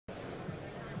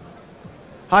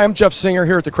Hi, I'm Jeff Singer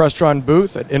here at the Crestron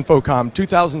booth at InfoComm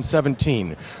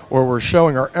 2017, where we're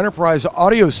showing our enterprise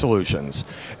audio solutions.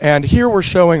 And here we're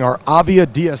showing our Avia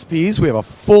DSPs. We have a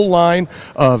full line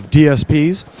of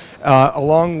DSPs,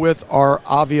 along with our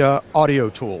Avia audio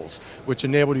tools, which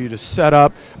enable you to set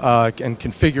up and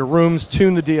configure rooms,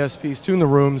 tune the DSPs, tune the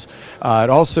rooms. It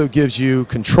also gives you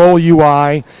control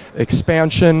UI,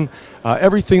 expansion,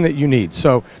 everything that you need.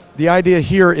 So the idea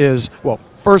here is, well,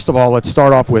 first of all, let's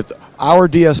start off with our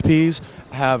DSPs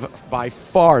have by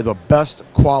far the best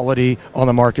quality on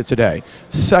the market today.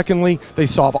 Secondly, they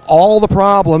solve all the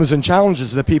problems and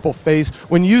challenges that people face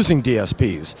when using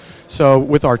DSPs. So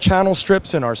with our channel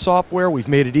strips and our software, we've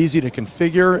made it easy to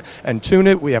configure and tune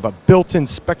it. We have a built-in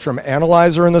spectrum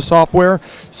analyzer in the software,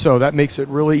 so that makes it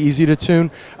really easy to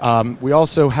tune. We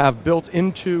also have built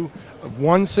into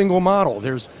one single model.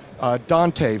 There's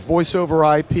Dante, voice over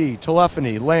IP,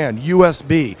 telephony, LAN,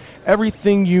 USB,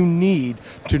 everything you need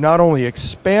to not only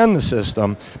expand the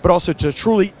system, but also to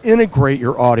truly integrate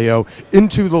your audio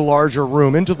into the larger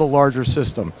room, into the larger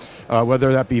system,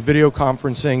 whether that be video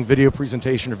conferencing, video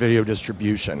presentation, or video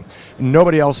distribution.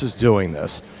 Nobody else is doing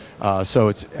this.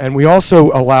 And we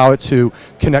also allow it to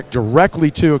connect directly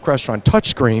to a Crestron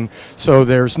touchscreen, so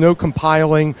there's no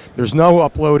compiling, there's no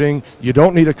uploading, you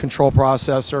don't need a control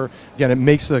processor. Again, it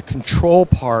makes the control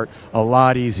part a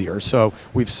lot easier. So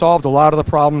we've solved a lot of the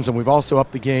problems, and we've also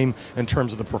upped the game in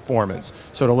terms of the performance.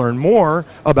 So to learn more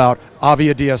about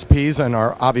Avia DSPs and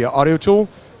our Avia audio tool,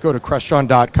 go to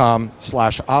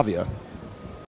crestron.com/Avia.